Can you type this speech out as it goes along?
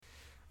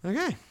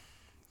Okay,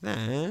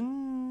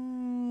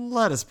 then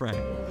let us pray.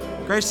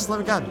 Gracious,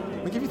 loving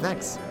God, we give you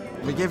thanks.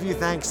 We give you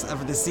thanks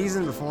for the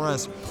season before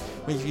us.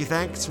 We give you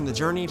thanks from the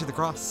journey to the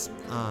cross,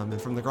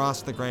 and from the cross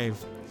to the grave,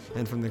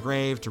 and from the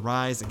grave to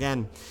rise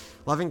again.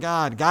 Loving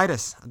God, guide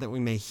us that we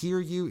may hear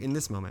you in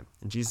this moment.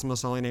 In Jesus'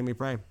 most holy name we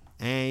pray.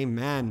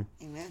 Amen.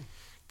 Amen.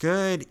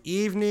 Good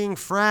evening,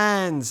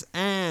 friends,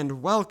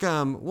 and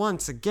welcome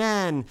once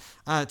again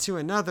to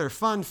another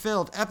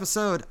fun-filled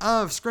episode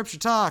of Scripture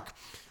Talk.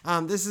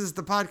 This is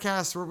the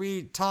podcast where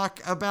we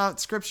talk about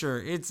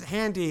Scripture. It's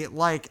handy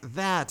like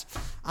that.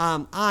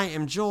 I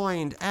am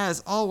joined,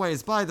 as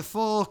always, by the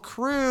full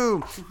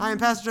crew. I am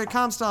Pastor Jake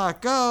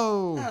Comstock.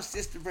 Go! Now,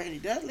 Sister Brady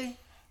Dudley.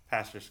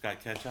 Pastor Scott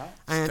Ketchop.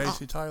 And,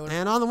 Stacy Tyler.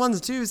 And on the ones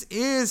and twos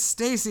is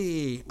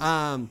Stacy.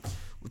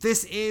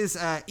 This is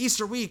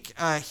Easter week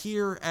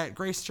here at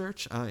Grace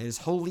Church. It is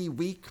Holy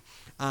Week,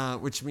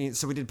 which means,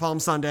 so we did Palm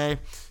Sunday,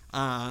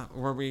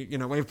 where we,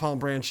 waved palm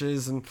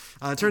branches, and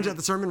it turns out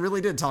the sermon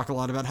really did talk a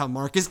lot about how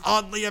Mark is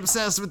oddly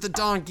obsessed with the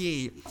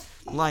donkey.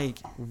 Like,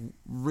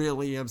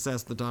 really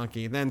obsessed with the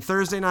donkey. Then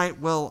Thursday night,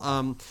 we'll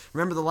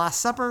remember the Last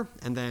Supper,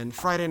 and then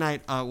Friday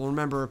night, we'll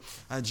remember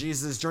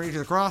Jesus' journey to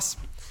the cross.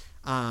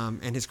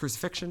 And his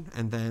crucifixion,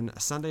 and then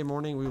Sunday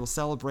morning we will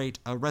celebrate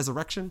a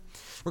resurrection.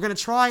 We're going to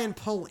try and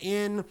pull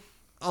in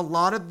a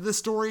lot of the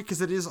story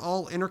because it is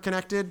all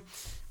interconnected,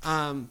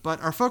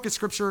 but our focus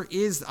scripture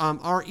is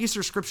our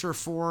Easter scripture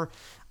for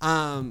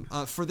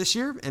this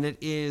year, and it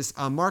is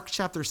Mark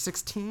chapter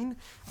 16,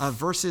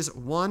 verses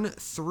 1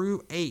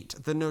 through 8,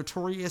 the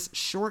notorious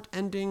short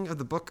ending of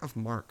the book of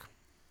Mark.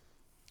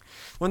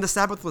 When the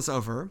Sabbath was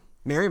over,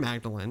 Mary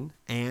Magdalene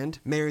and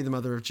Mary the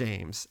mother of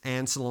James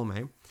and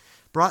Salome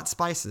brought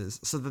spices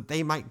so that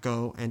they might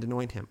go and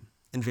anoint him.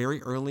 And very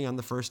early on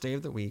the first day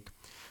of the week,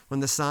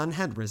 when the sun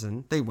had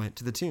risen, they went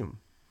to the tomb.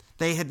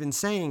 They had been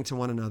saying to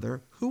one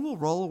another, "Who will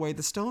roll away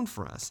the stone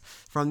for us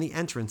from the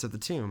entrance of the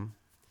tomb?"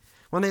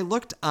 When they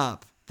looked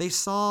up, they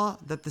saw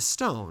that the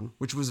stone,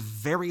 which was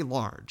very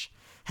large,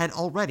 had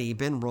already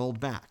been rolled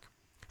back.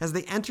 As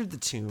they entered the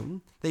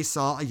tomb, they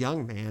saw a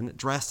young man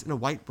dressed in a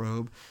white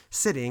robe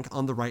sitting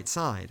on the right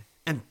side,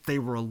 and they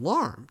were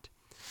alarmed.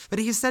 But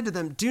he said to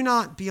them, "Do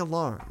not be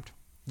alarmed.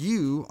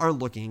 You are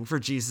looking for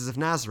Jesus of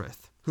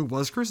Nazareth, who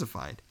was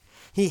crucified.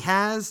 He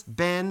has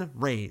been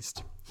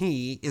raised.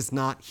 He is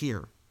not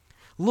here.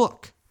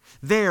 Look,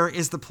 there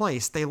is the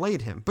place they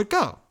laid him. But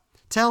go,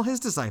 tell his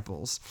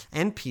disciples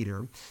and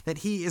Peter that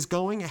he is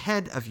going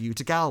ahead of you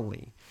to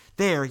Galilee.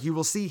 There you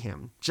will see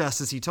him, just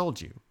as he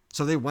told you."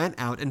 So they went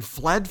out and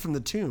fled from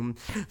the tomb,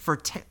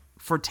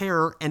 for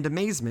terror and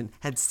amazement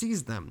had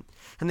seized them.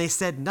 And they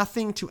said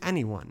nothing to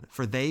anyone,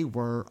 for they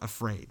were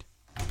afraid.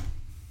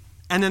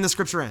 And then the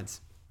scripture ends.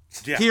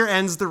 Yeah. Here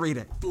ends the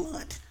reading.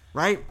 Blood.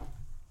 Right?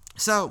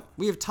 So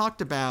we have talked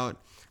about,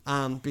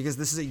 because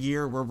this is a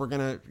year where we're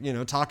going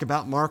to, talk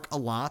about Mark a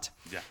lot.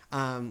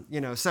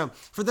 Yeah. So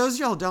for those of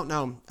y'all who don't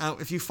know,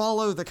 if you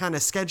follow the kind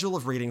of schedule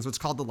of readings, what's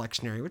called the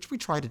lectionary, which we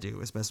try to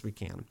do as best we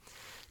can,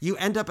 you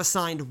end up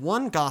assigned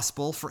one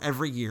gospel for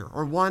every year,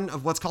 or one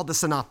of what's called the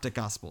synoptic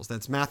gospels.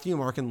 That's Matthew,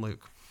 Mark, and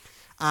Luke.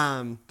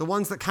 The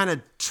ones that kind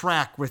of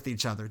track with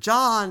each other.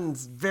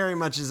 John's very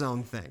much his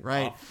own thing,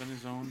 right? Off in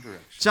his own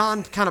direction.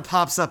 John kind of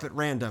pops up at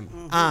random.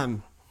 Mm-hmm.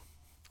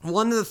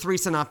 One of the three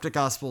synoptic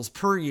gospels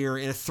per year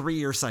in a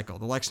 3-year cycle.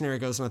 The lectionary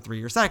goes on a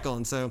 3-year cycle.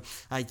 And so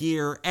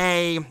year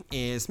A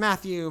is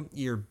Matthew,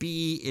 year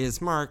B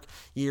is Mark,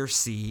 year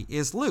C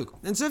is Luke.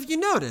 And so if you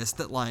notice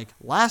that like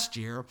last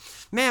year,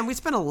 man, we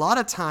spent a lot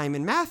of time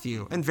in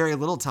Matthew and very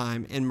little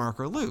time in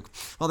Mark or Luke.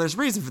 Well, there's a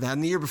reason for that.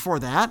 And the year before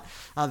that,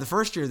 the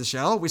first year of the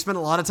show, we spent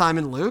a lot of time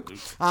in Luke,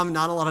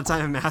 not a lot of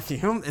time in Matthew,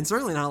 and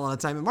certainly not a lot of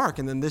time in Mark.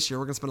 And then this year,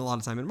 we're going to spend a lot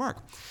of time in Mark.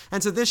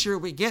 And so this year,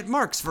 we get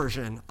Mark's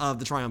version of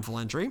the triumphal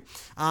entry.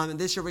 And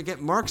this year we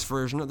get Mark's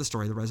version of the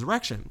story of the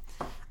resurrection.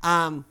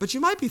 But you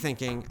might be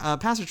thinking,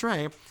 Pastor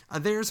Trey,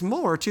 there's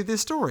more to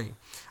this story.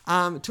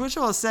 To which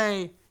I'll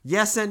say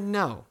yes and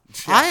no.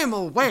 Yeah. I am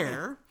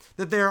aware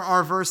that there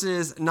are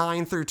verses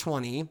 9 through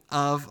 20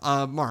 of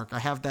Mark. I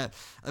have that,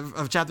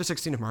 of chapter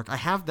 16 of Mark. I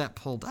have that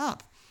pulled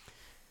up.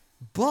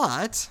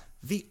 But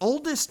the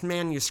oldest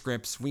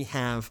manuscripts we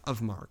have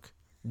of Mark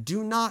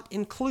do not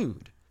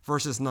include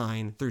verses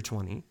 9 through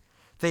 20.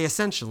 They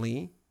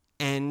essentially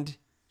end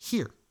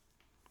here,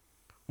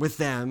 with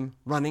them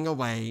running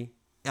away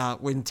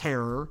in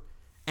terror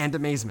and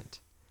amazement.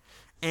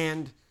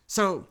 And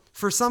so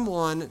for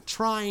someone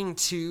trying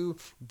to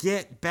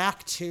get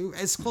back to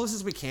as close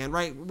as we can,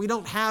 right? We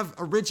don't have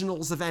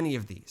originals of any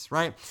of these,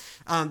 right?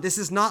 This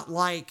is not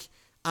like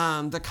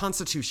the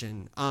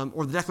Constitution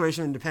or the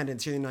Declaration of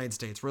Independence here in the United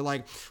States. We're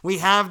like, we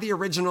have the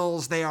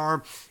originals. They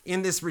are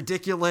in this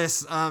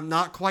ridiculous,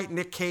 not quite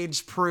Nick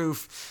Cage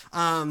proof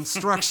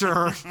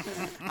structure.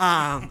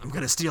 I'm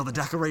going to steal the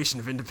Declaration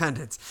of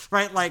Independence,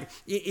 right? Like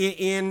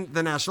in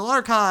the National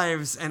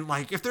Archives, and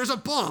like if there's a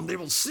bomb, they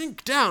will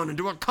sink down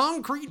into a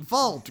concrete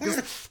vault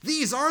because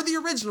these are the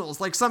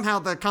originals. Like somehow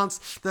the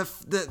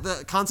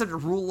concept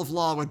of rule of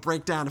law would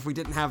break down if we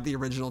didn't have the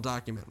original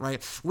document,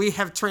 right? We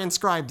have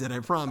transcribed it, I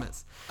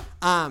promise.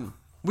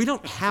 We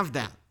don't have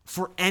that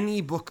for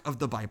any book of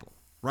the Bible,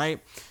 right?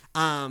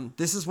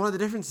 This is one of the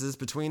differences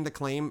between the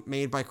claim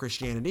made by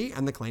Christianity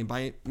and the claim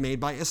made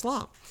by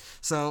Islam.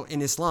 So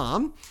in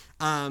Islam,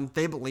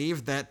 they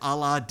believe that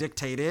Allah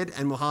dictated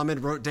and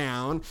Muhammad wrote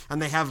down,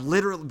 and they have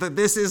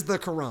this is the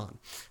Quran.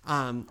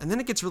 And then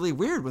it gets really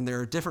weird when there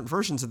are different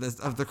versions of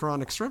the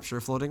Quranic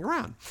scripture floating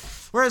around.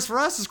 Whereas for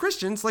us as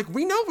Christians, like,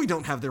 we know we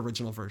don't have the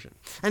original version.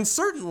 And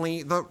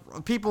certainly the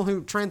people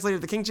who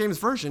translated the King James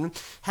Version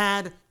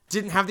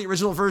didn't have the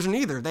original version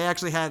either. They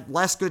actually had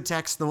less good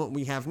text than what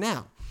we have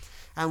now.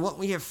 And what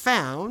we have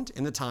found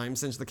in the time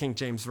since the King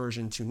James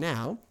Version to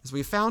now is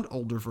we've found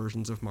older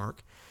versions of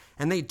Mark,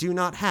 and they do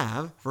not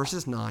have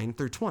verses 9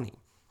 through 20.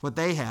 What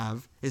they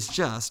have is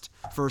just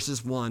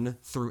verses 1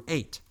 through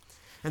 8.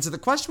 And so the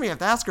question we have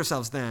to ask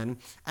ourselves then,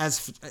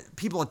 as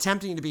people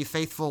attempting to be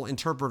faithful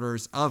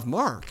interpreters of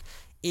Mark,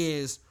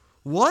 is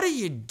what do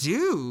you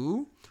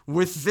do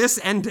with this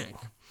ending?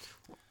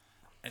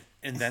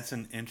 And that's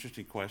an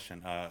interesting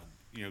question.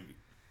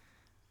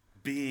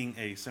 Being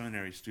a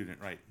seminary student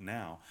right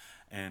now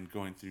and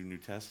going through New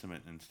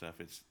Testament and stuff,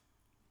 it's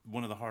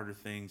one of the harder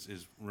things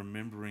is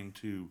remembering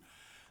to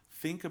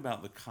think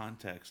about the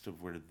context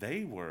of where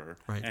they were,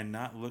 right, and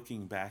not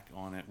looking back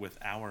on it with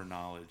our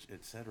knowledge,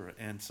 etc.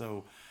 And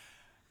so,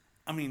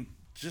 I mean,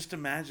 just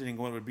imagining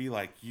what it would be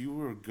like. You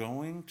were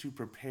going to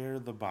prepare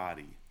the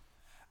body,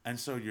 and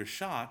so you're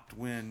shocked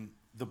when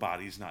the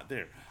body's not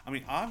there. I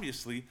mean,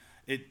 obviously,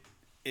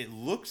 it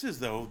looks as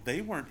though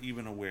they weren't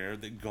even aware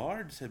that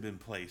guards had been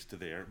placed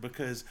there,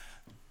 because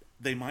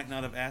they might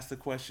not have asked the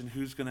question,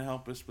 who's going to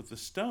help us with the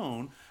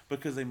stone,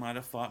 because they might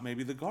have thought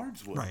maybe the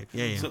guards would. Right.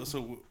 Yeah.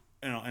 So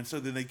and so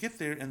then they get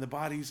there and the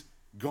body's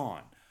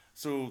gone.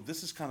 So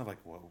this is kind of like,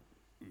 well,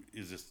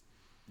 is this,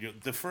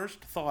 the first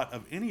thought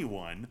of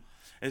anyone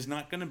is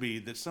not going to be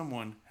that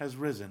someone has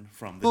risen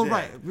from the dead.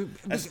 Right.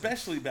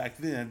 Especially back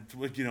then,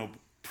 with,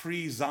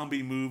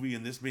 pre-zombie movie,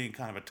 and this being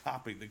kind of a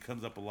topic that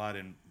comes up a lot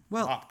in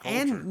pop culture.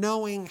 And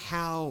knowing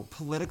how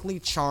politically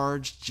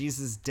charged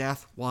Jesus'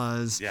 death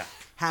was,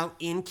 how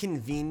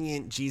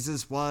inconvenient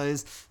Jesus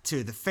was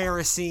to the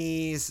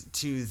Pharisees,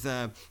 to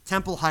the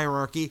temple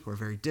hierarchy, who are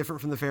very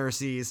different from the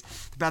Pharisees,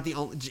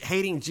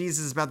 hating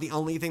Jesus is about the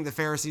only thing the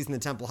Pharisees and the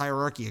temple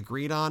hierarchy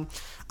agreed on,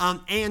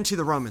 and to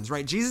the Romans,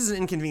 right? Jesus is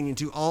inconvenient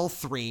to all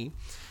three.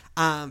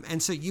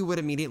 And so you would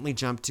immediately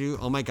jump to,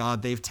 oh my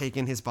God, they've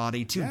taken his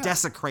body to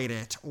desecrate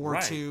it, or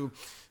to,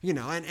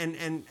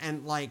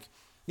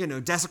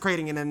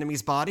 desecrating an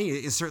enemy's body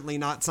is certainly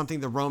not something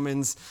the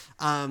Romans,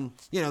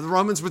 the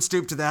Romans would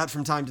stoop to that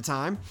from time to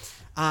time.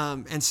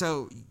 And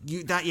so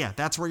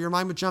that's where your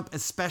mind would jump,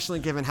 especially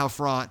given how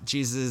fraught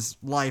Jesus'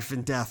 life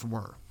and death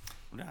were.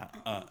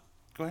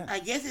 Go ahead. I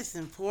guess it's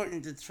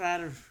important to try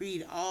to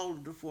read all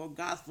of the four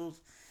Gospels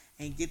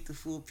and get the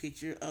full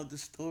picture of the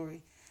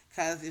story.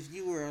 Because if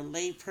you were a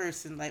lay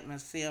person like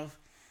myself,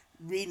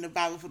 reading the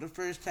Bible for the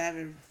first time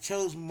and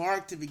chose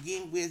Mark to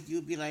begin with,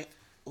 you'd be like,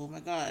 oh my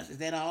gosh, is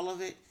that all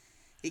of it?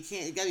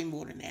 It got to be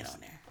more than that on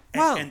there.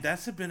 And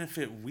that's a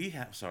benefit we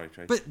have. Sorry,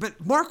 Tracy.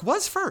 But Mark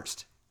was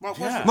first. Mark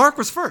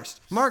was first.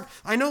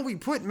 I know we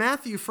put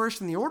Matthew first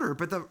in the order,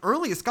 but the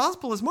earliest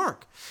gospel is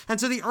Mark. And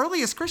so the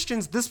earliest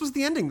Christians, this was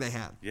the ending they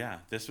had. Yeah,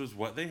 this was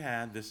what they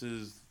had.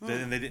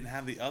 And they didn't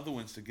have the other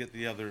ones to get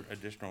the other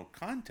additional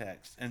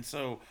context. And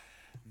so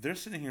they're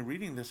sitting here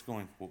reading this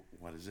going, well,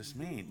 what does this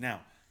mean? Now,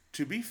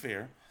 to be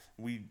fair,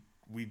 we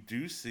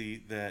do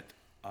see that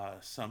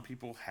some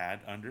people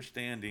had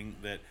understanding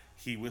that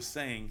he was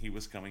saying he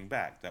was coming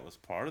back. That was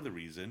part of the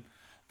reason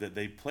that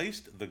they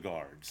placed the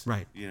guards.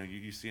 Right.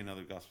 You see in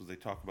other Gospels, they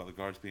talk about the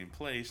guards being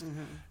placed.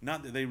 Mm-hmm.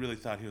 Not that they really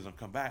thought he was going to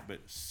come back,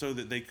 but so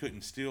that they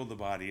couldn't steal the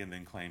body and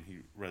then claim he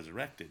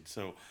resurrected.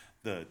 So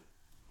that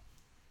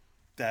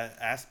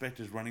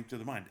aspect is running through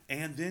the mind.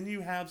 And then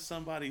you have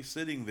somebody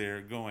sitting there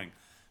going,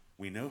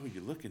 we know who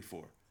you're looking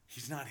for.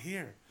 He's not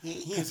here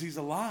because he's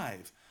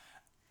alive.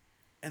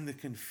 And the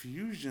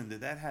confusion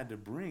that had to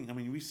bring. I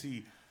mean, we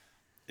see,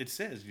 it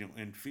says,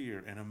 in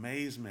fear and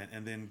amazement,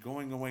 and then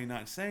going away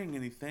not saying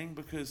anything,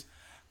 because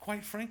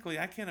quite frankly,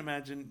 I can't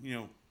imagine,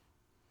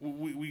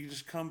 we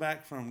just come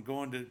back from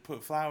going to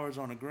put flowers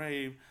on a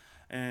grave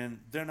and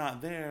they're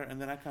not there. And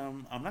then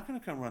I'm not going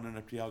to come running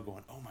up to y'all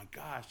going, oh my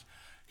gosh,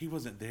 he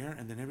wasn't there.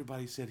 And then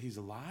everybody said he's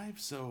alive.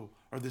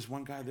 Or this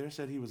one guy there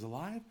said he was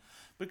alive.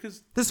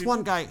 Because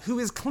one guy who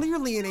is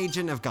clearly an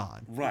agent of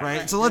God,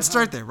 right? So let's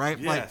start there, right?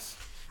 Yes.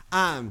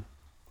 The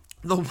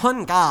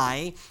one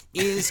guy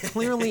is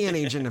clearly an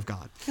agent of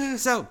God.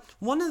 So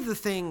one of the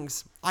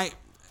things it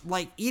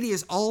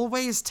is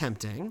always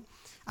tempting,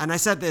 and I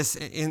said this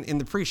in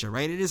the pre-show,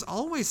 right? It is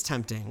always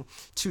tempting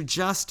to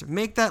just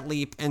make that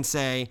leap and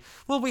say,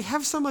 well, we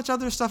have so much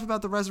other stuff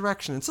about the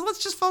resurrection, and so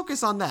let's just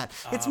focus on that.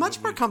 It's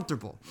much more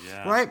comfortable,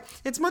 right?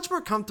 It's much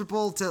more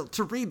comfortable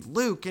to read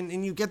Luke,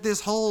 and you get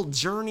this whole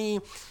journey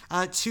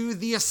to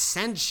the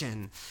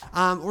ascension,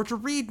 or to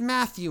read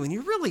Matthew, and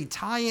you really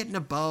tie it in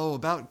a bow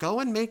about go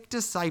and make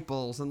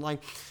disciples, and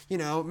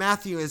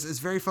Matthew is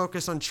very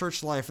focused on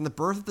church life and the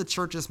birth of the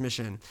church's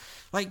mission.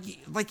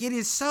 It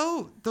is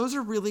so, those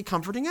are really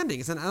comforting unbelieving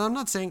endings. And I'm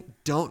not saying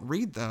don't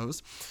read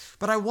those,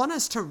 but I want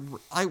us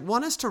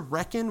to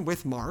reckon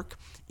with Mark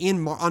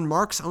on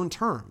Mark's own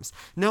terms,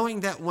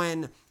 knowing that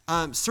when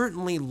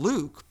certainly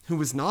Luke, who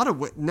was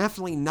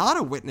definitely not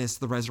a witness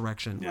to the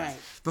resurrection, Right.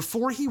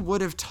 before he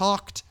would have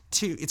talked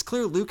to, it's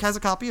clear Luke has a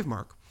copy of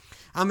Mark.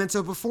 And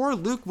so before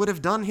Luke would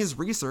have done his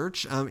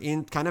research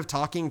in kind of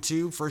talking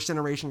to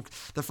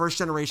the first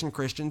generation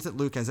Christians that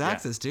Luke has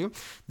access to,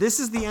 this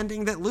is the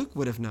ending that Luke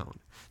would have known.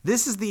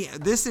 This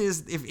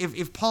is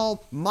if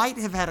Paul might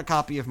have had a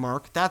copy of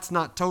Mark, that's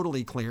not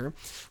totally clear.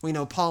 We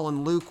know Paul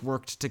and Luke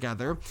worked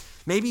together.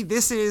 Maybe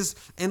this is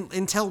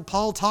until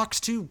Paul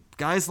talks to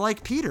guys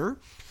like Peter,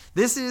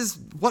 this is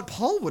what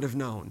Paul would have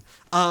known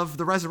of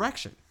the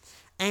resurrection.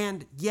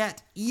 And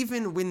yet,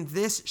 even when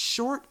this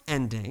short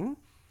ending,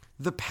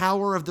 the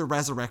power of the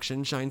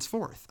resurrection shines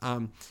forth.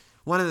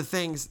 One of the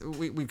things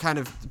we kind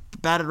of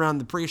batted around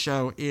the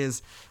pre-show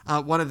is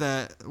one of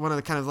the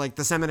kind of like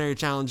the seminary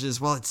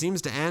challenges. Well, it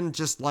seems to end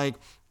just like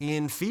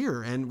in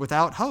fear and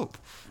without hope,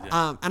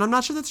 and I'm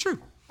not sure that's true.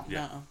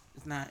 Yeah. No,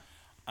 it's not.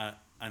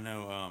 I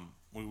know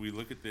when we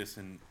look at this,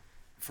 and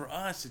for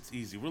us, it's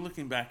easy. We're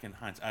looking back in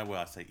hindsight.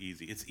 I say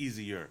easy. It's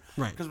easier.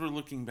 Right. Because we're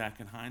looking back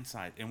in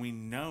hindsight, and we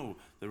know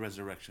the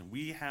resurrection.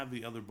 We have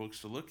the other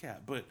books to look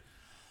at. But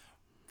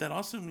that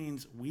also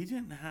means we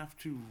didn't have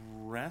to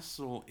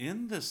wrestle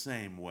in the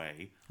same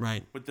way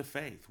Right. with the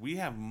faith. We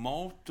have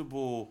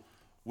multiple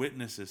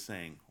witnesses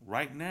saying,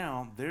 right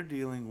now, they're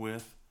dealing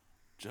with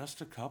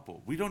just a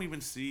couple. We don't even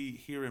see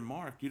here in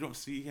Mark, you don't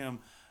see him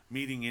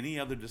meeting any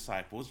other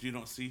disciples. You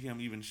don't see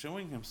him even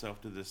showing himself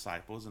to the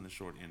disciples in the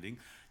short ending.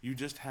 You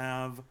just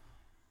have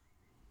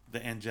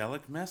the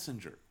angelic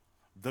messenger.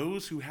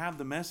 Those who have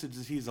the message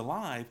that he's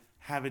alive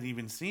haven't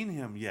even seen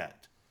him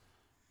yet.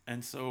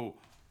 And so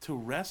to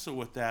wrestle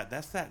with that,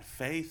 that's that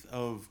faith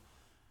of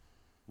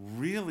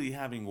really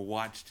having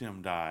watched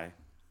him die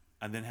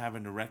and then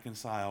having to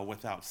reconcile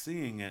without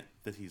seeing it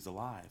that he's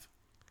alive.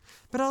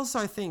 But also,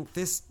 I think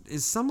this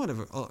is somewhat of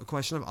a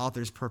question of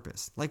author's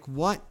purpose. Like,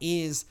 what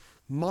is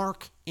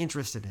Mark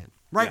interested in,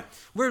 right? Yeah.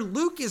 Where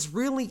Luke is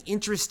really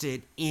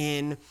interested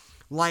in,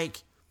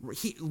 like,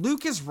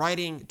 Luke is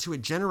writing to a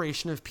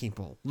generation of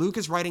people. Luke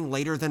is writing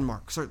later than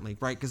Mark, certainly,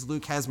 right? Because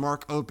Luke has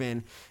Mark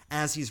open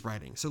as he's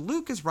writing. So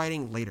Luke is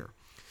writing later.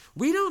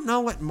 We don't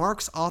know what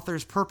Mark's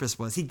author's purpose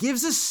was. He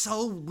gives us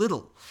so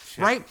little,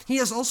 right? He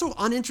is also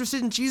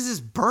uninterested in Jesus'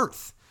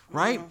 birth,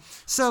 right?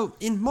 So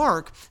in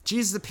Mark,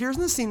 Jesus appears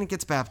in the scene and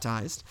gets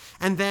baptized,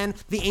 and then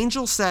the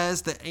angel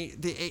says that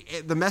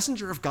the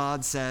messenger of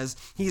God says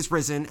he's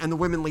risen, and the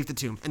women leave the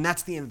tomb, and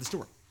that's the end of the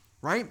story.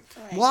 Right?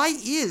 Why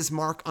is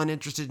Mark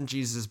uninterested in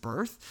Jesus'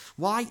 birth?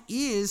 Why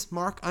is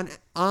Mark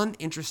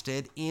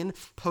uninterested in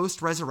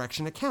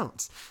post-resurrection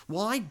accounts?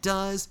 Why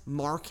does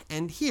Mark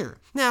end here?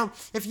 Now,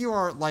 if you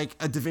are like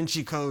a Da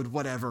Vinci Code,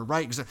 whatever,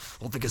 right?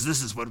 Because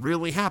this is what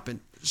really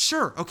happened.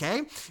 Sure,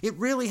 okay. It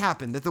really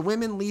happened that the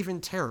women leave in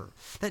terror.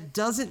 That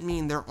doesn't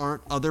mean there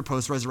aren't other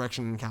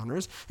post-resurrection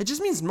encounters. It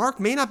just means Mark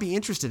may not be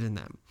interested in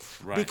them.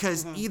 Right.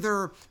 Because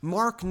either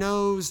Mark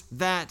knows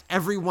that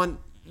everyone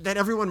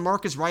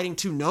Mark is writing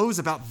to knows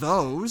about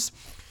those,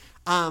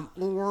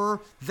 or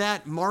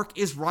that Mark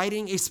is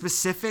writing a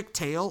specific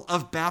tale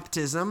of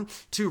baptism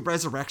to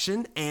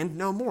resurrection and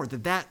no more.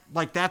 That's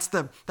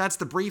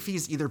the brief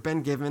he's either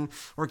been given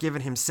or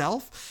given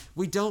himself.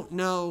 We don't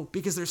know,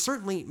 because there's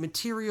certainly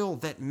material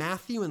that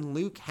Matthew and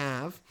Luke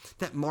have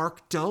that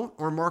Mark don't,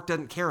 or Mark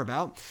doesn't care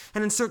about.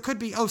 And so it could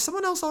be,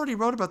 someone else already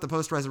wrote about the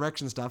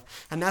post-resurrection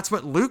stuff, and that's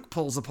what Luke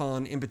pulls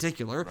upon in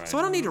particular. Right. So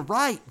I don't need to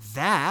write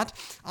that.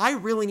 I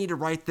really need to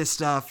write this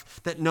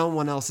stuff that no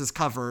one else has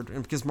covered,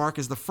 and because Mark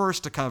is the first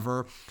to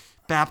cover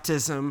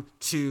baptism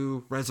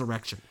to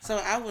resurrection.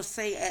 So I would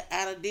say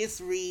out of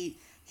this read,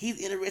 he's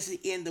interested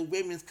in the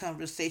women's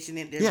conversation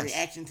and their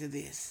reaction to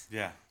this.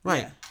 Yeah.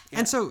 Right. Yeah.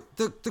 And so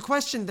the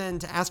question then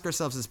to ask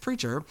ourselves as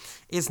preacher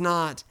is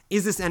not,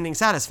 is this ending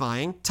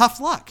satisfying? Tough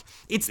luck.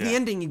 It's the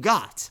ending you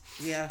got.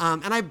 Yeah.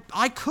 And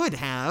I could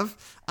have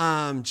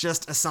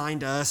just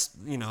assigned us,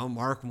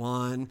 Mark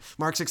 1,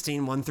 Mark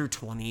 16, 1 through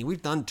 20.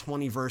 We've done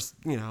 20 verse,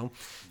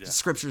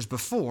 scriptures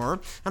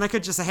before. And I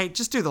could just say, hey,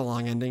 just do the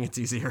long ending. It's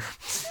easier.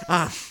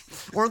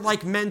 Or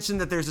like mention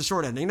that there's a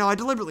short ending. No, I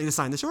deliberately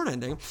assigned the short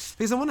ending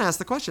because I want to ask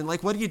the question,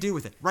 like, what do you do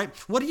with it, right?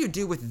 What do you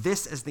do with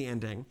this as the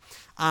ending?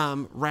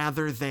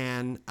 Rather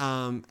than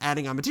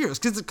adding on materials.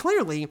 Because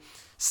clearly,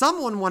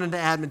 someone wanted to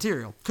add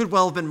material. Could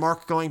well have been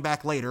Mark going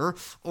back later,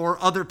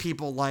 or other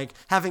people like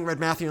having read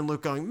Matthew and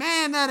Luke going,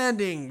 man, that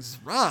ending's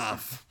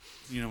rough.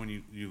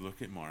 When you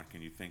look at Mark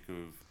and you think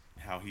of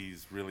how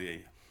he's really a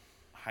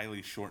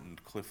highly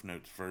shortened Cliff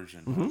Notes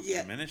version of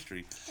the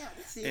ministry,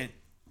 and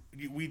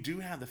we do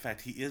have the fact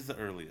he is the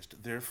earliest.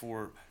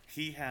 Therefore,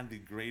 he had the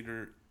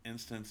greater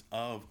instance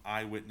of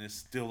eyewitness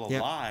still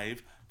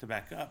alive to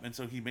back up. And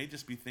so he may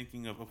just be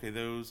thinking of, okay,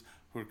 those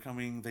who are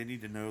coming, they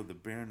need to know the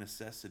bare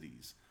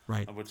necessities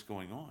of what's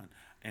going on.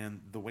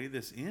 And the way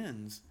this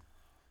ends,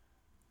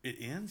 it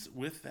ends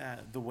with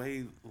that, the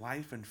way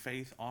life and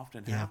faith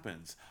often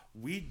happens.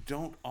 We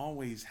don't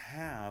always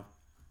have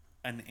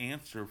an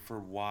answer for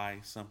why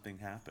something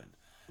happened.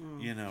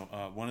 You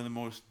know, one of the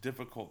most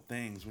difficult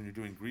things when you're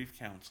doing grief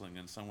counseling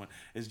and someone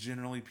is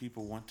generally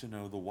people want to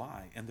know the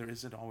why, and there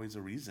isn't always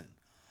a reason.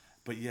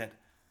 But yet,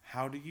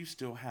 how do you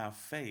still have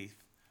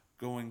faith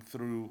going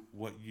through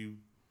what you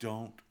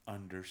don't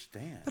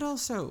understand? But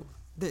also,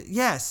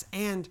 yes,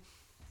 and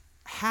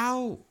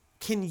how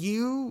can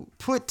you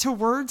put to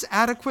words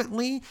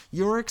adequately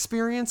your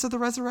experience of the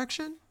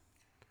resurrection?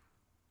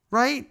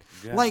 Right?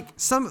 Yeah. Like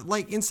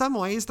in some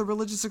ways, the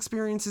religious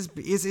experience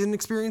is an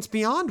experience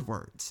beyond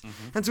words.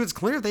 And so it's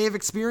clear they have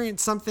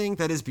experienced something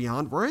that is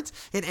beyond words.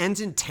 It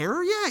ends in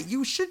terror. Yeah,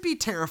 you should be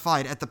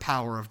terrified at the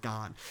power of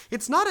God.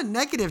 It's not a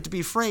negative to be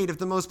afraid of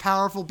the most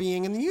powerful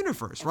being in the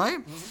universe, right?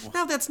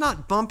 Now, that's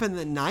not bump in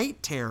the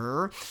night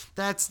terror.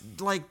 That's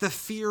like the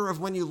fear of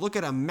when you look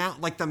at a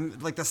mountain,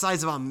 like the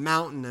size of a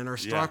mountain and are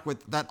struck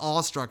with that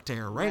awestruck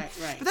terror, right?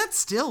 Right. But that's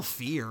still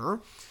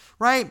fear.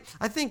 Right?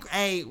 I think,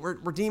 we're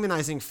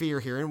demonizing fear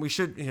here, and we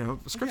should,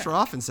 Scripture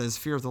often says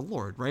fear of the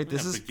Lord, right?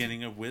 This is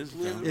beginning of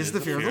wisdom is the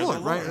fear of the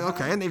Lord, right?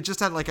 Okay, and they've just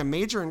had like a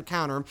major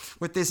encounter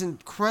with this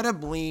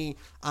incredibly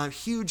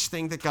huge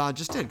thing that God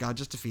just did. God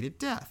just defeated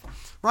death,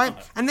 right?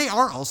 And they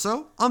are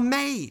also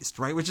amazed,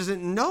 right? Which is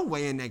in no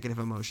way a negative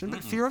emotion,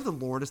 but fear of the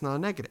Lord is not a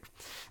negative.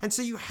 And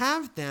so you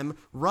have them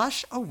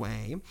rush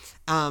away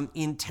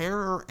in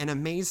terror and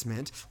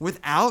amazement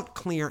without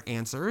clear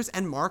answers,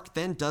 and Mark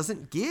then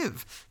doesn't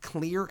give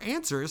clear answers.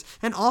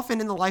 And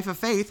often in the life of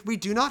faith, we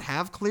do not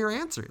have clear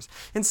answers.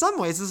 In some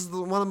ways, this is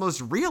one of the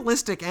most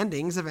realistic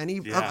endings of any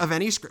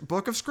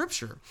book of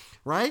Scripture,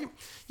 right?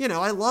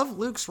 I love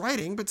Luke's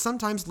writing, but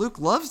sometimes Luke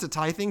loves to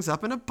tie things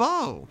up in a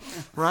bow,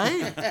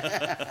 right?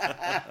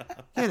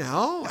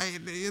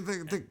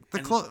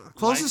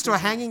 Closest to a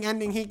hanging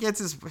ending he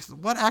gets is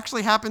what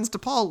actually happens to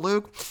Paul,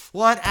 Luke.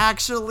 What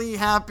actually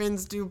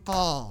happens to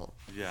Paul?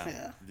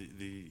 Yeah.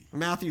 The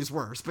Matthew's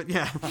worse, but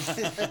yeah.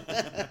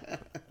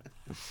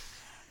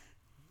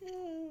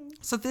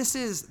 So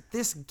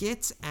this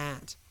gets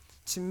at,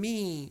 to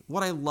me,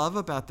 what I love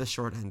about the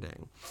short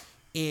ending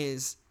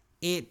is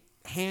it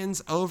hands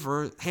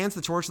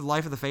the torch of the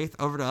life of the faith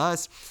over to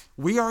us.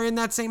 We are in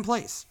that same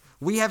place.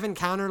 We have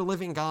encountered a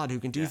living God who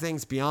can do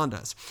things beyond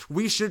us.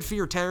 We should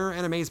fear terror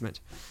and amazement.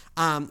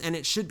 And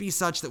it should be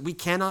such that we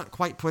cannot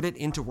quite put it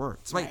into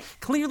words, right?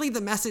 Clearly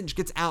the message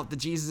gets out that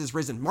Jesus is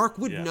risen. Mark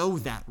would know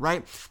that,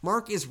 right?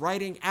 Mark is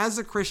writing as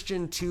a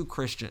Christian to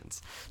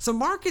Christians. So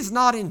Mark is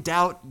not in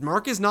doubt.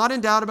 Mark is not in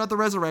doubt about the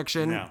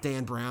resurrection,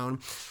 Dan Brown,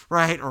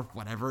 right? Or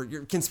whatever,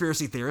 your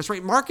conspiracy theorist,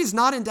 right? Mark is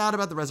not in doubt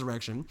about the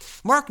resurrection.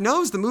 Mark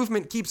knows the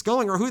movement keeps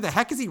going, or who the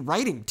heck is he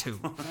writing to,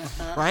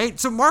 right?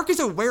 So Mark is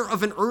aware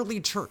of an early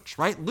church,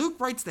 right? Luke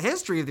writes the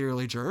history of the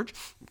early church,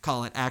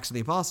 call it Acts of the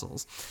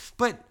Apostles,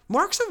 but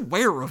Mark's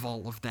aware of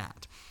all of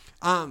that.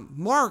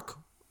 Mark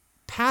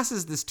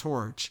passes this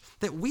torch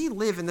that we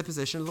live in the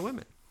position of the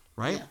women,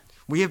 right? Yeah.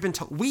 We have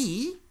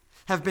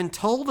been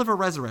told of a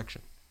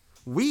resurrection.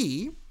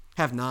 We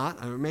have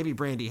not, or maybe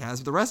Brandy has,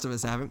 but the rest of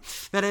us haven't,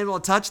 been able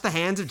to touch the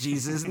hands of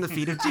Jesus and the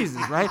feet of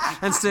Jesus, right?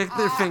 And stick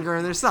their finger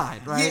in their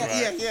side, right?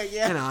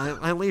 Yeah.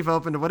 I leave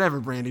open to whatever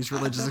Brandy's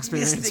religious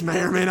experience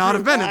may or may not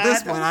have been at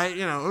this point.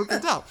 Who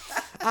can tell?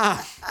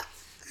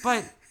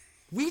 But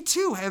we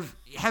too have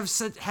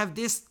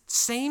this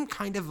same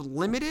kind of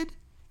limited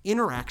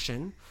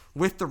interaction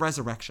with the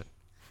resurrection.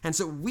 And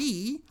so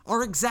we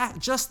are exactly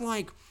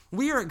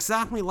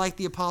like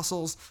the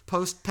apostles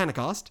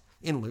post-Pentecost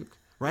in Luke,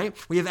 right?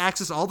 We have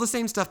access to all the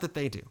same stuff that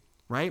they do,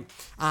 right?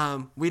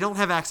 We don't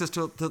have access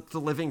to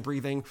the living,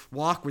 breathing,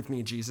 walk with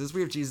me, Jesus.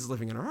 We have Jesus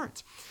living in our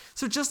hearts.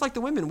 So just like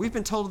the women, we've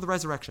been told of the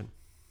resurrection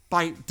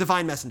by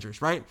divine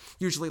messengers, right?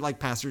 Usually like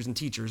pastors and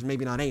teachers,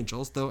 maybe not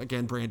angels, though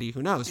again, Brandy,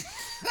 who knows?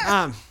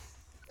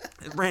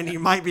 Brandy, you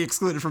might be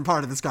excluded from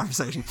part of this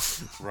conversation.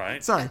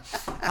 Right. Sorry.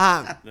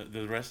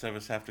 The rest of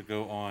us have to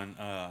go on,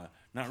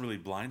 not really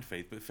blind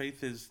faith, but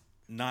faith is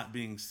not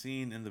being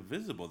seen in the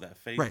visible. That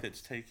faith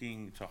that's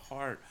taking to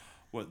heart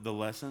what the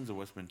lessons of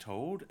what's been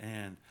told,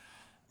 and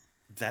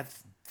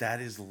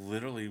that is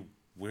literally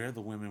where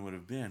the women would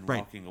have been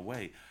walking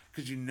away.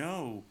 Because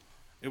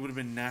it would have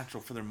been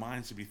natural for their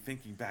minds to be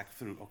thinking back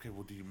through, okay,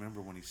 well, do you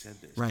remember when he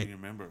said this? Right. Do you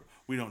remember?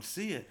 We don't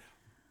see it,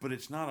 but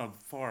it's not a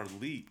far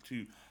leap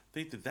to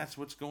think that that's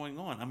what's going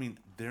on. I mean,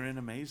 they're in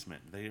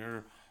amazement. They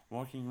are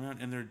walking around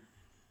and they're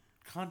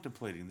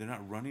contemplating. They're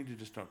not running to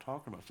just start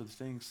talking about it, so they're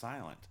staying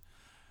silent.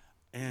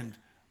 And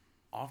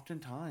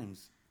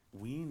oftentimes,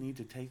 we need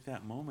to take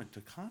that moment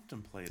to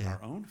contemplate our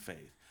own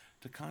faith,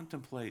 to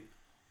contemplate.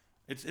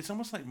 It's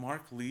almost like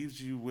Mark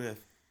leaves you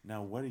with,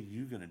 now what are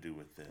you going to do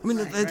with this? I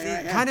mean,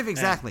 kind of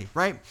exactly,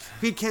 right?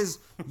 Because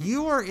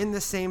you are in the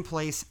same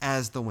place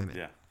as the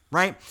women,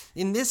 right?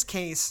 In this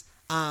case,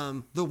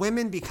 the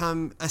women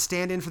become a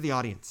stand-in for the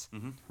audience,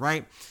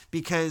 right?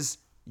 Because,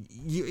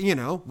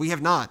 we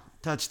have not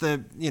touched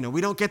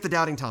we don't get the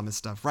doubting Thomas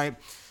stuff, right?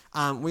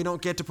 We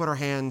don't get to put our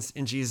hands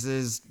in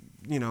Jesus'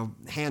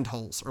 hand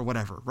holes or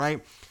whatever,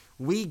 right?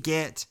 We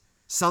get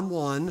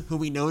someone who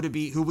we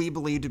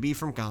believe to be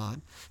from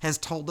God has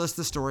told us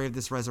the story of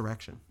this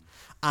resurrection.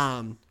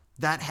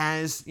 that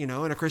has, in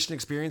a Christian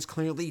experience,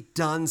 clearly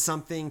done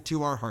something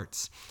to our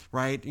hearts,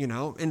 right?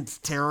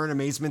 And terror and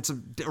amazement's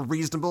a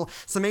reasonable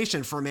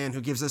summation for a man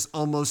who gives us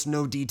almost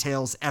no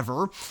details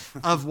ever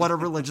of what a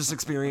religious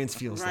experience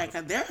feels Right, like.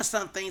 because there are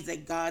some things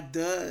that God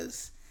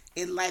does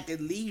in life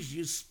that leaves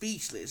you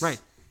speechless. Right.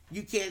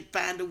 You can't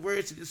find the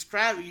words to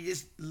describe it. You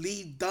just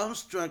leave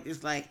dumbstruck.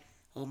 It's like,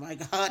 oh my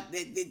God,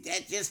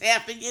 that just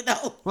happened,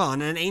 Well,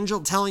 and an angel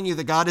telling you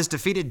that God has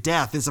defeated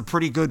death is a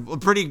pretty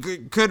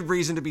good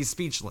reason to be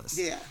speechless.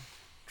 Yeah.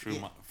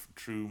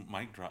 True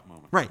mic drop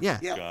moment. Right, yeah.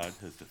 Yep. God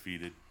has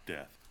defeated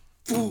death.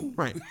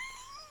 Right.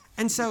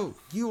 And so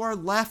you are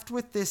left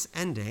with this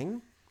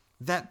ending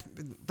that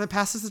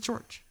passes the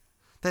torch,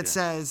 that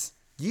says,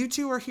 you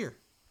two are here.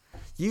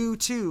 You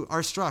too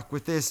are struck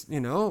with this,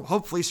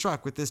 hopefully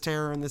struck with this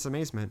terror and this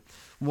amazement.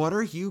 What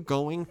are you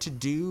going to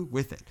do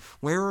with it?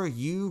 Where are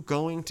you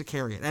going to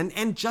carry it?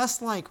 And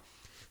just like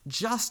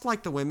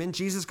the women,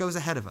 Jesus goes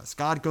ahead of us.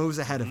 God goes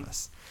ahead of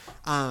us.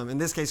 In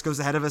this case, goes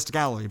ahead of us to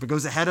Galilee, but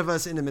goes ahead of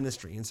us into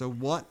ministry. And so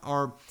what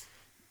are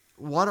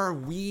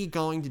we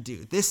going to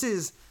do? This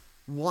is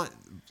what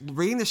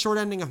reading the short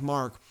ending of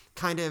Mark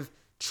kind of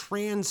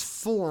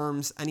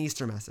transforms an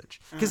Easter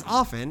message. Because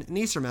often an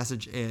Easter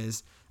message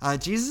is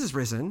Jesus is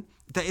risen.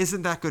 That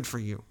isn't that good for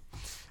you,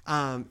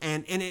 and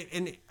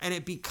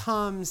it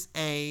becomes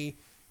a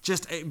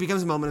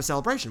moment of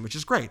celebration, which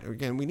is great.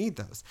 Again, we need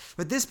those.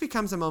 But this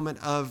becomes a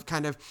moment of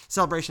kind of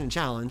celebration and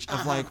challenge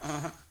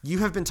of you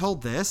have been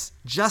told this,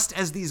 just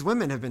as these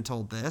women have been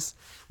told this.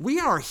 We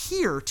are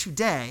here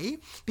today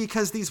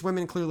because these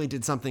women clearly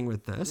did something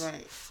with this.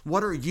 Right.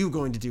 What are you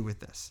going to do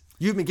with this?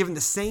 You've been given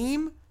the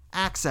same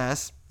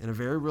access in a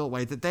very real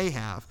way that they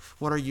have.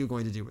 What are you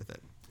going to do with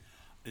it?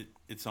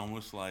 It's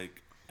almost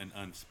like an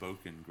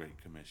unspoken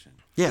Great Commission.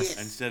 Yes.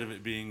 Instead of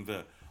it being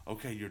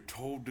okay, you're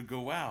told to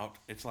go out,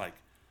 it's like,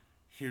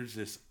 here's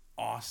this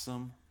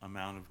awesome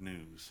amount of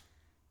news.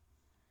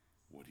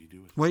 What do you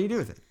do with it? What do you do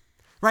with it?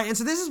 Right. And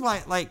so this is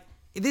why,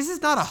 this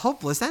is not a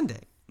hopeless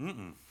ending.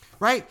 Mm-mm.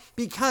 Right?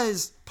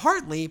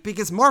 Partly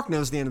because Mark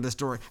knows the end of the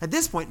story. At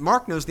this point,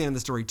 Mark knows the end of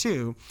the story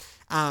too.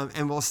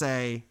 And we'll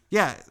say,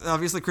 yeah,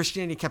 obviously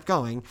Christianity kept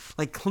going.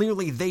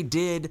 Clearly they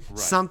did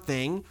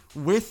something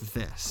with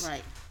this.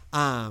 Right.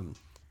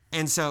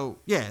 And so,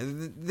 yeah,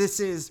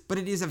 but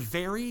it is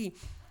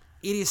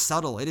it is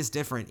subtle. It is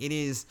different. It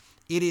is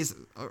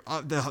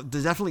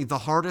definitely the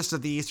hardest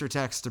of the Easter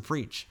texts to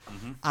preach.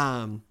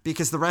 Mm-hmm.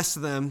 Because the rest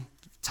of them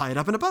tie it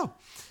up in a bow.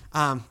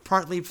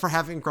 Partly for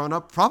having grown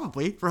up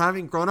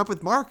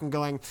with Mark and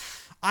going,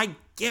 I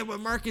get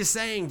what Mark is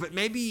saying, but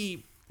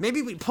maybe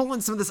we pull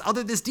in some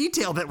of this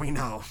detail that we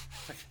know.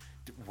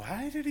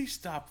 Why did he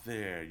stop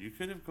there? You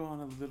could have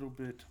gone a little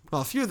bit.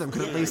 Well, a few of them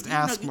could at least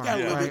ask Mark, right?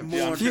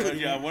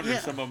 I wonder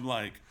if some of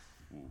them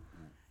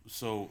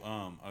so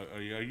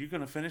are you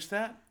going to finish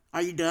that?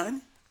 Are you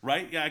done?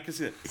 Right? Yeah, I can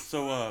see it.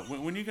 So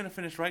when are you going to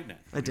finish writing it?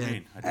 I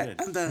did.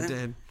 I'm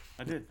done.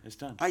 I did. It's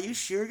done. Are you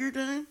sure you're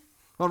done?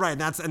 Well, right,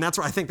 and that's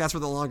where I think that's where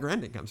the longer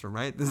ending comes from,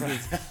 right?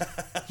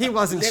 He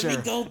wasn't sure. Let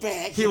me go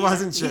back. He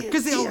wasn't sure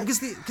because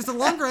the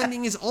longer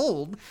ending is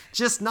old,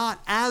 just not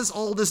as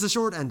old as the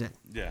short ending.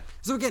 Yeah.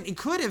 So again, it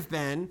could have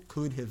been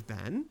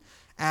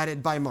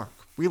added by Mark.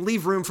 We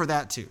leave room for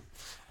that too.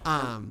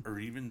 Or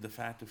even the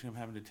fact of him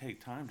having to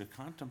take time to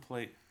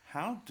contemplate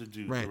how to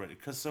do the writing,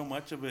 because so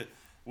much of it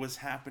was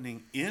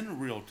happening in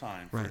real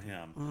time for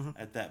him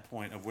at that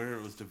point of where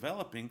it was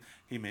developing.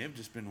 He may have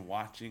just been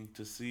watching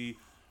to see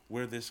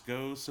where this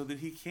goes so that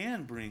he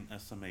can bring a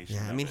summation.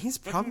 Yeah, I mean, he's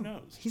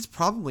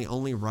probably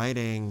only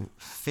writing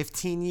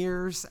 15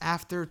 years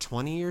after,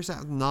 20 years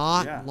after,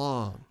 not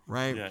long,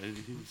 right? Yeah,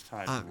 he's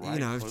tied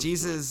right if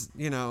Jesus,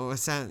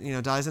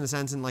 dies in a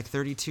sense in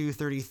 32,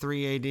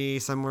 33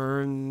 AD,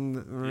 somewhere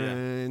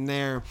in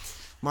there.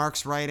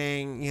 Mark's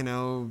writing,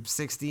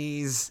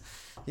 60s.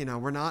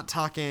 We're not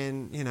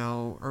talking,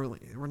 early.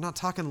 We're not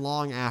talking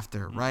long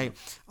after, right?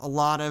 A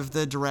lot of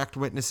the direct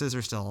witnesses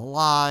are still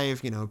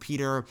alive.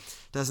 Peter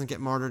doesn't get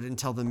martyred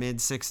until the mid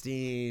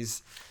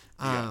 60s.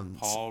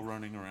 Paul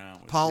running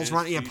around. Paul's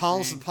running. Yeah,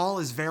 Paul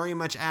is very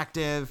much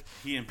active.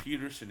 He and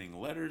Peter sending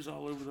letters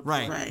all over the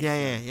place. Right.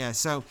 Yeah.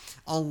 So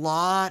a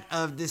lot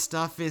of this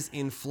stuff is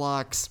in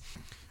flux,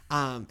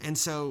 and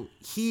so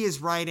he is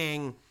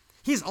writing.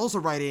 He's also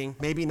writing,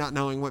 maybe not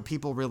knowing what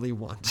people really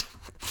want.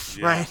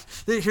 Yeah. Right?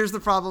 Here's the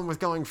problem with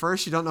going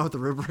first. You don't know what the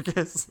rubric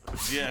is.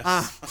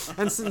 Yes.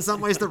 And in some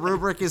ways, the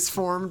rubric is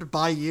formed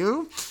by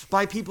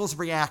people's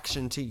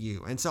reaction to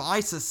you. And so I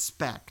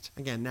suspect,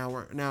 again,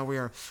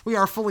 we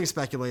are fully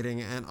speculating,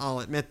 and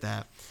I'll admit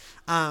that.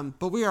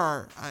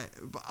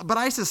 But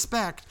I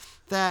suspect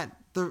that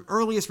the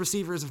earliest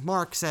receivers of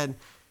Mark said,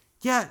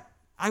 yeah,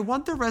 I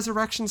want the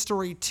resurrection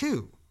story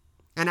too.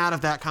 And out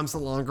of that comes the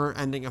longer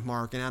ending of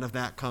Mark, and out of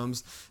that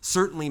comes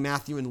certainly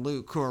Matthew and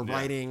Luke, who are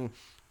writing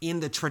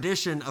in the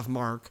tradition of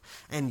Mark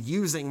and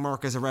using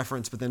Mark as a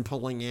reference, but then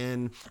pulling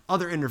in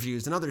other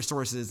interviews and other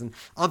sources and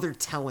other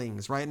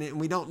tellings, right? And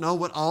we don't know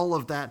what all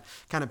of that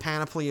kind of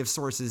panoply of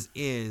sources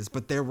is,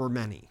 but there were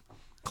many,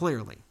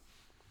 clearly.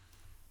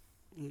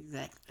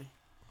 Exactly.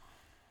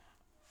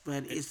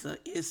 But it's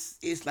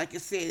like I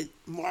said,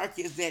 Mark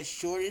is that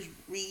shortest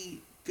read,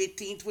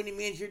 15, 20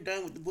 minutes, you're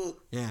done with the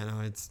book. Yeah,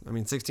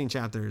 no, 16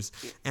 chapters,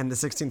 and the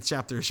 16th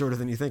chapter is shorter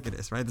than you think it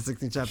is, right? The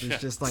 16th chapter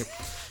is just like,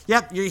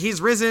 yep,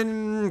 he's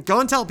risen, go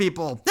and tell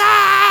people,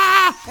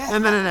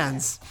 and then it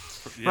ends,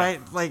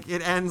 right? Like,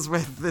 it ends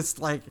with this,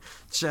 like,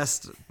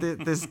 just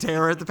this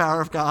terror at the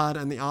power of God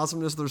and the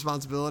awesomeness of the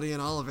responsibility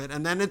and all of it,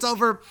 and then it's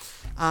over.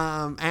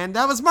 And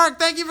that was Mark.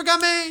 Thank you for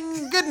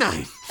coming. Good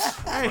night.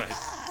 Right.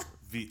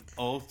 The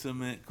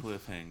ultimate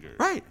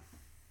cliffhanger.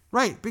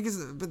 Right,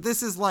 but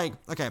this is like,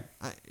 okay,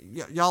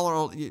 y'all are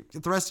old,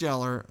 the rest of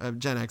y'all are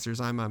Gen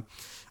Xers. I'm a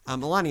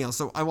millennial,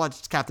 so I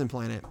watched Captain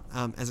Planet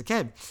as a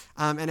kid,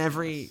 and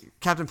every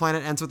Captain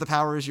Planet ends with "The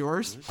power is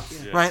yours,"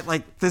 right?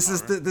 Like this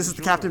is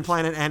the Captain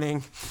Planet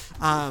ending,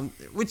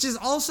 which is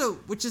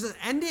an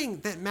ending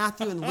that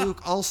Matthew and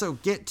Luke also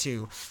get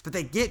to, but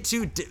they get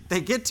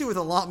to with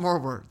a lot more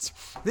words.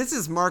 This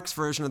is Mark's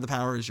version of "The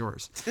power is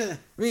yours." I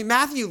mean,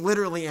 Matthew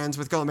literally ends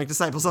with "Go and make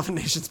disciples of the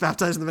nations,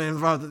 baptize in the name of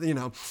the Father," you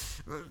know.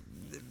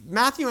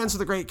 Matthew ends with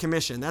the Great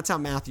Commission. That's how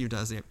Matthew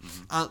does it.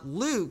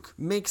 Luke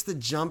makes the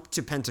jump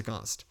to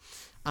Pentecost.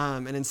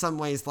 And in some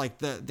ways, like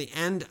the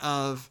end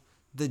of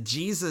the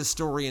Jesus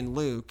story in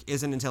Luke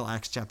isn't until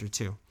Acts chapter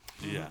 2.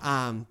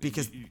 Yeah.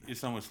 Because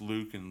it's almost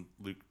Luke and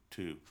Luke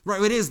 2. Right,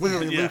 it is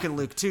literally Luke and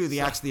Luke 2, the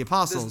Acts of the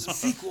Apostles.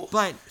 Sequel.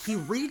 But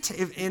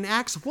in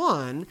Acts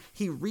 1,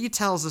 he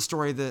retells the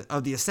story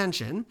of the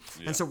Ascension,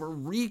 and so we're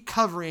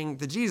recovering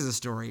the Jesus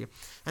story.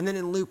 And then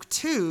in Luke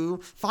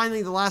 2,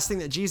 finally the last thing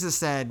that Jesus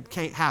said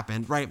can't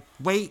happen, right?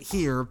 Wait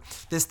here,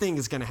 this thing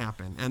is going to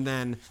happen. And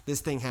then this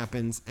thing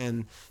happens,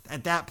 and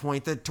at that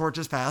point the torch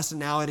is passed, and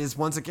now it is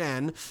once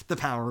again, the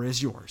power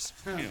is yours.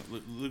 You know,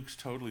 Luke's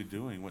totally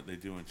doing what they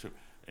do in church.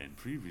 And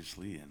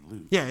previously in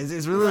Luke. Yeah,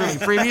 it's really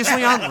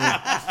previously on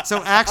Luke.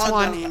 So Acts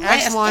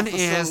 1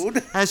 is,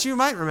 as you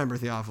might remember,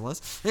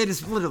 Theophilus, it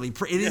is literally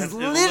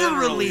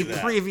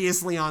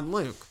previously on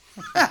Luke.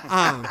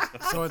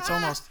 So it's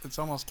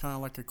almost kind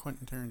of like a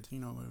Quentin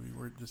Tarantino movie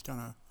where it just kind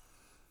of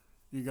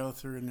you go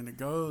through and then it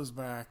goes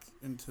back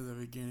into the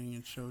beginning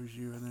and shows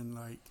you, and then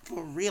like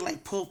for real,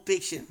 like Pulp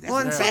Fiction. That's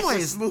well, in some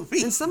ways,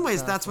 exactly.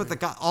 that's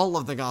what all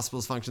of the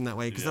Gospels function that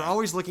way, because they're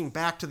always looking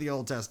back to the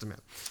Old Testament,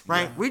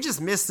 right? Yeah. We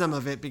just miss some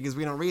of it because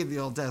we don't read the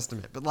Old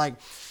Testament, but like,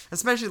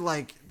 especially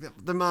like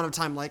the amount of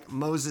time like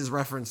Moses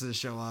references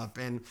show up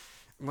and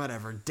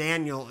whatever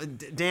Daniel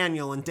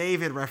and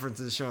David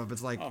references show up.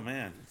 It's like, oh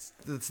man,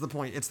 it's the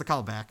point. It's the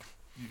callback.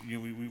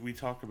 We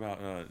talk about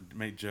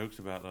make jokes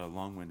about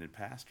long-winded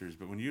pastors,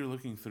 but when you're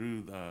looking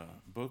through the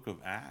book of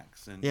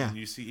Acts and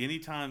you see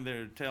anytime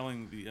they're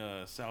telling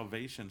the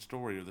salvation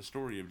story or the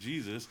story of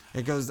Jesus,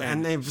 it goes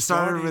and they've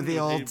started with the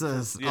Old.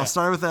 I'll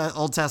start with the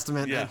Old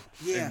Testament. Yeah,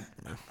 yeah.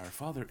 And our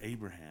father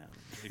Abraham,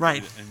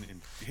 right,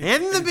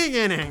 in the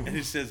beginning, and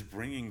it says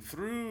bringing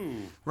through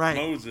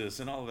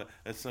Moses and all of that,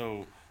 and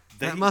so.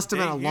 That must have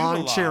been a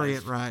long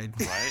chariot ride.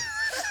 Right?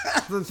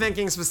 I'm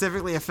thinking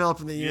specifically of Philip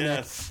and the eunuch.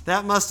 Yes.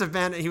 That must have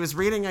been, he was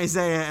reading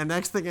Isaiah, and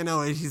next thing you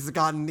know, he's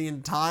gotten the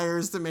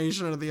entire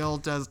summation of the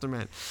Old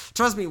Testament.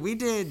 Trust me, we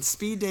did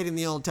speed dating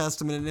the Old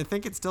Testament, and I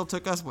think it still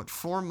took us,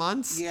 4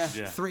 months? Yeah.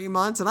 3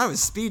 months? And I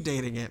was speed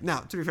dating it. Now,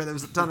 to be fair, that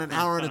was done an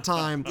hour at a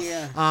time.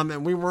 Yeah.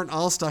 And we weren't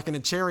all stuck in a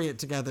chariot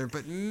together,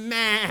 but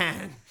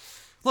man...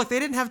 Look,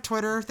 they didn't have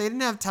Twitter, they didn't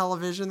have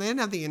television, they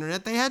didn't have the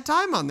internet. They had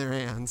time on their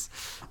hands.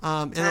 In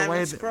a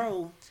way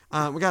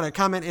that, we got a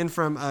comment in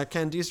from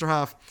Ken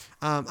Diesterhoff.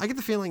 I get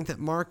the feeling that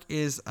Mark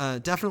is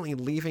definitely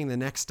leaving the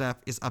next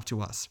step is up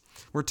to us.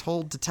 We're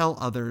told to tell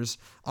others.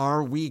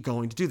 Are we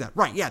going to do that?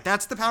 Right, yeah,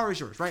 that's the power is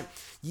yours, right?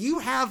 You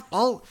have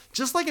all,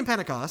 just like in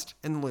Pentecost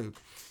and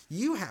Luke,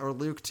 or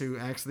Luke 2,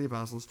 Acts of the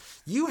Apostles,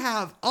 you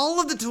have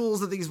all of the tools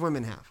that these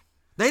women have.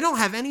 They don't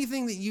have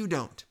anything that you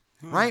don't.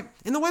 Right?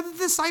 In the way that the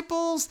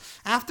disciples,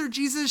 after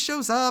Jesus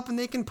shows up and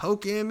they can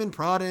poke him and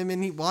prod him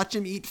and watch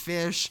him eat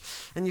fish,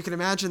 and you can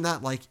imagine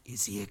that, like,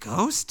 is he a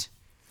ghost?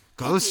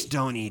 Ghosts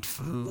don't eat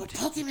food. Well,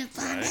 poke him and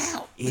find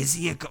out. Is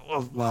he a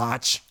ghost?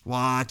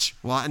 Watch.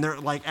 And they're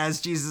like,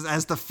 as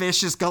the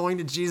fish is going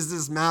to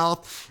Jesus'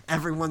 mouth,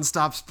 everyone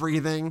stops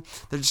breathing.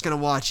 They're just going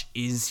to watch.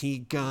 Is he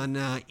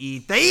gonna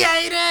eat? They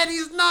ate it.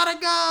 He's not a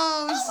ghost.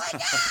 Oh my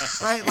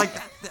God. Right? Like,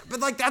 but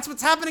like, that's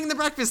what's happening in the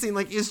breakfast scene.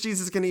 Like, is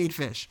Jesus going to eat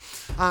fish?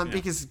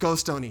 Because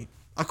ghosts don't eat.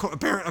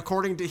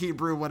 According to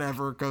Hebrew,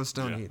 whatever, ghosts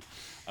don't eat.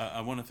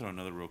 I want to throw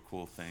another real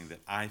cool thing that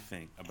I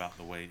think about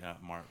the way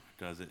Mark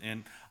does it.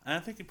 And I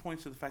think it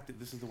points to the fact that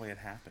this is the way it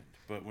happened.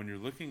 But when you're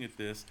looking at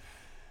this,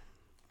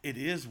 it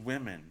is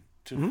women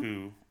to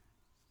who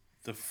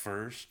the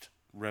first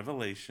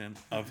revelation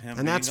of him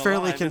and that's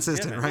fairly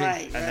consistent,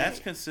 right? And that's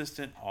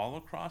consistent all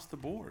across the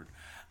board.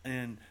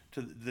 And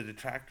to the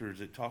detractors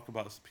that talk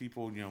about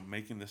people,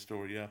 making the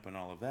story up and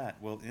all of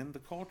that, well, in the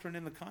culture and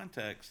in the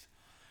context,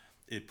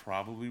 it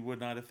probably would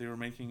not, if they were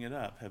making it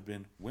up, have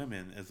been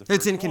women as the first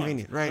It's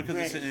inconvenient, ones, right?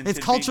 Because it's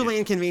culturally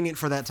inconvenient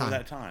for that time. For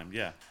that time,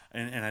 yeah.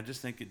 And I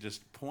just think it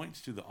just points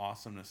to the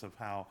awesomeness of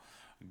how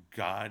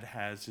God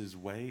has his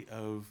way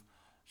of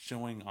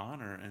showing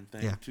honor and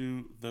thanks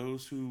to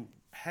those who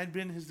had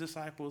been his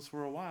disciples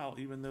for a while,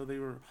 even though they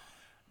were,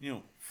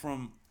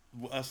 from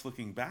us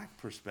looking back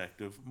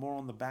perspective, more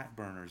on the back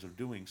burners of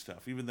doing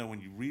stuff. Even though when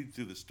you read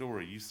through the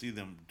story, you see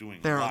them doing.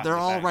 They're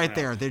all right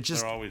there.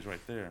 They're always right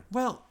there.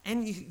 Well,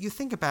 and you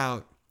think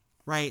about,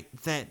 right,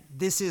 that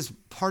this is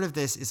part of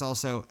this is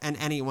also, and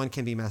anyone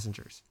can be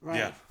messengers. Right.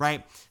 Yeah.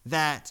 Right.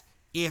 That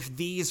if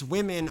these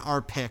women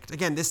are picked,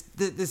 again, this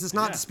is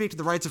not to speak to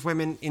the rights of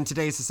women in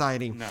today's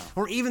society, No.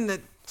 or even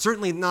that.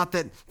 Certainly not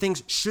that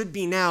things should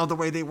be now the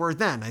way they were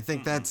then. I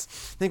think I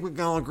think we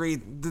can all agree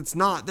that's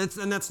not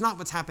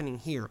what's happening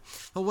here.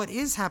 But what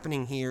is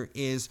happening here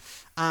is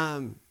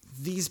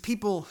these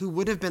people who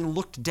would have been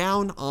looked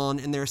down on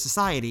in their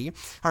society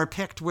are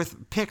picked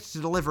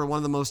to deliver one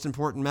of the most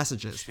important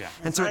messages. Yeah.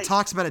 And so Right. it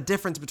talks about a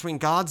difference between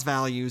God's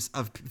value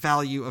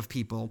of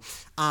people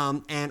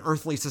and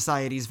earthly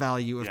society's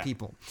value of Yeah.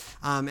 people.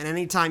 And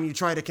anytime you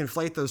try to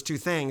conflate those two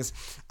things,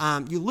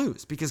 you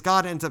lose, because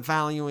God ends up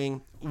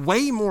valuing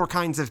way more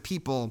kinds of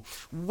people,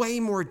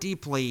 way more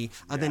deeply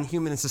than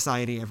human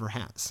society ever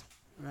has.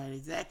 Right,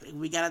 exactly.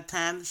 We got a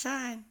time to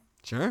shine.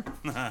 Sure.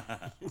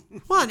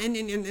 Well,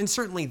 and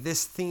certainly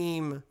this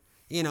theme,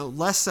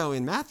 less so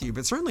in Matthew,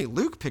 but certainly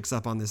Luke picks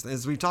up on this,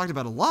 as we've talked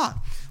about a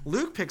lot.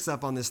 Luke picks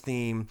up on this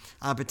theme,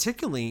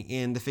 particularly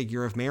in the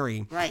figure of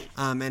Mary. Right.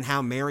 And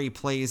how Mary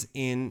plays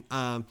in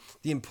the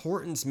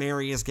importance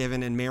Mary is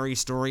given, and Mary's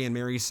story and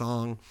Mary's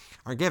song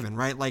are given,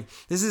 right? Like,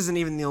 this isn't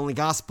even the only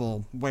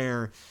gospel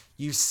where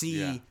you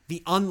see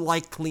the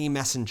unlikely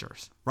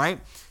messengers, right?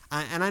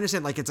 And I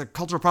understand, like, it's a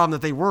cultural problem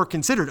that they were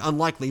considered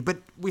unlikely, but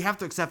we have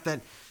to accept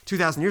that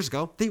 2,000 years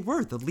ago, they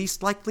were the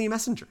least likely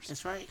messengers.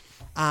 That's right.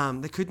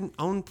 They couldn't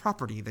own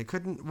property. They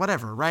couldn't,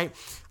 whatever, right?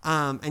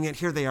 And yet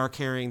here they are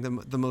carrying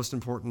the most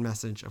important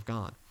message of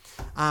God.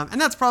 And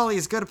that's probably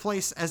as good a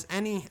place as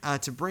any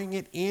to bring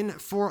it in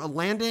for a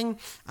landing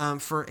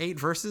for 8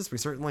 verses. We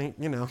certainly,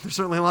 there's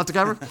certainly a lot to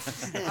cover.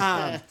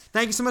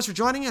 Thank you so much for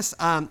joining us.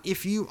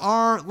 If you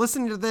are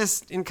listening to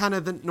this in kind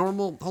of the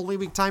normal Holy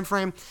Week time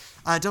frame,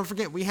 don't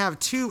forget we have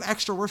 2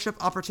 extra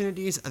worship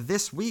opportunities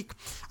this week.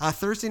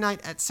 Thursday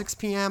night at 6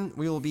 p.m.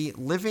 we will be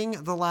living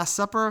the Last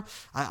Supper.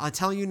 I'll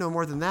tell you no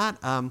more than that,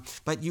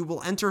 but you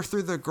will enter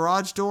through the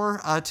garage door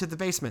to the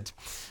basement,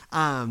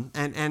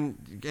 and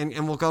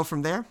we'll go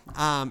from there.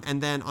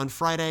 And then on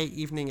Friday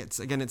evening, it's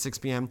again at 6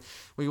 p.m.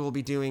 we will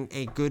be doing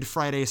a Good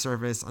Friday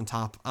service on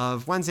top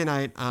of Wednesday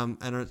night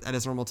at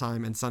its normal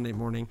time, and Sunday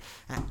morning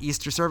at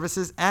Easter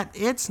services at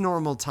its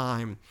normal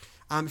time.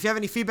 If you have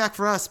any feedback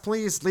for us,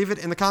 please leave it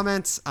in the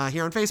comments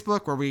here on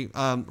Facebook, where we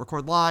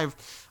record live.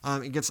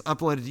 It gets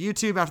uploaded to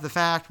YouTube after the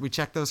fact. We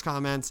check those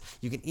comments.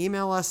 You can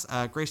email us,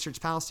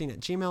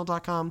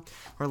 gracechurchpalestine@gmail.com,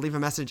 or leave a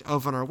message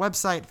over on our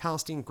website,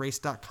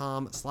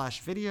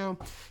 palestinegrace.com/video.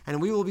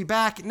 And we will be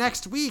back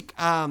next week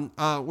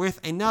with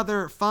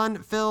another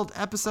fun-filled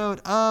episode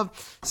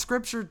of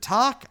Scripture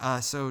Talk.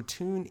 So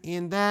tune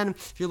in then.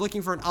 If you're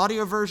looking for an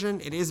audio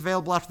version, it is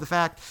available after the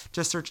fact.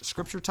 Just search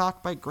Scripture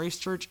Talk by Grace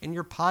Church in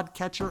your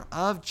podcatcher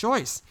of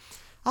choice.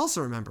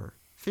 Also remember,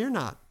 fear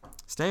not,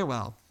 stay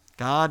well.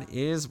 God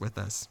is with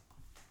us.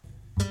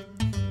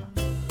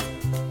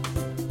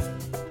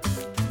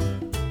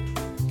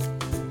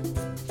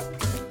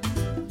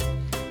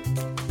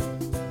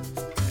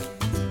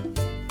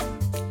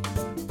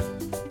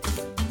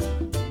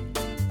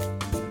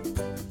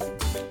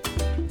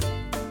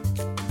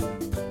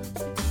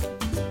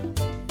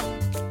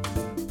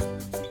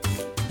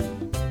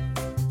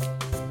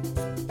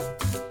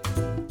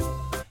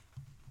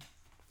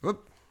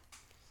 Whoop.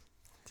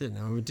 Didn't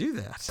know we would do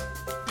that.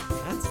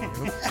 That's new.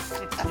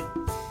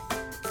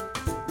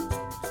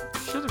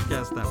 Should have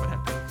guessed that would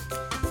happen.